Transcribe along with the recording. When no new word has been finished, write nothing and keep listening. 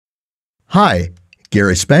Hi,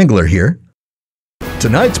 Gary Spangler here.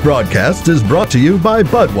 Tonight's broadcast is brought to you by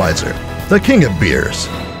Budweiser, the king of beers.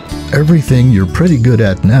 Everything you're pretty good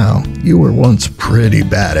at now, you were once pretty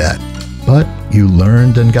bad at, but you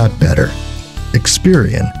learned and got better.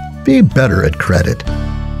 Experian, be better at credit.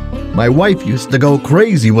 My wife used to go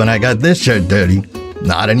crazy when I got this shirt dirty.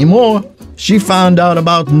 Not anymore. She found out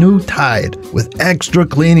about new Tide with extra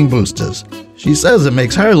cleaning boosters. She says it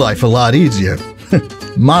makes her life a lot easier.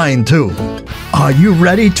 Mine too. Are you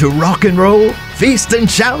ready to rock and roll, feast and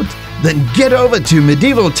shout? Then get over to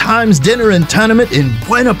Medieval Times Dinner and Tournament in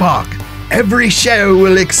Buena Park. Every show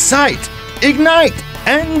will excite, ignite,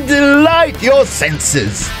 and delight your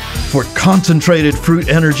senses. For concentrated fruit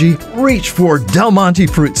energy, reach for Del Monte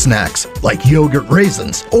fruit snacks like yogurt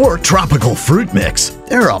raisins or tropical fruit mix.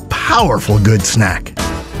 They're a powerful good snack.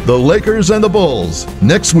 The Lakers and the Bulls,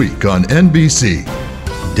 next week on NBC.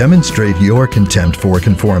 Demonstrate your contempt for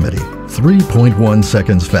conformity 3.1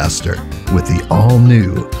 seconds faster with the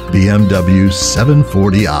all-new BMW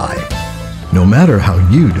 740i. No matter how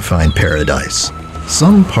you define paradise,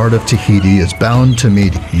 some part of Tahiti is bound to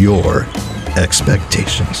meet your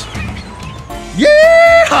expectations.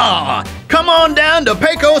 Yeehaw! Come on down to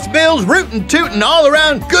Pecos Bill's rootin' tootin' all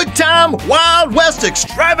around good time Wild West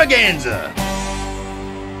extravaganza.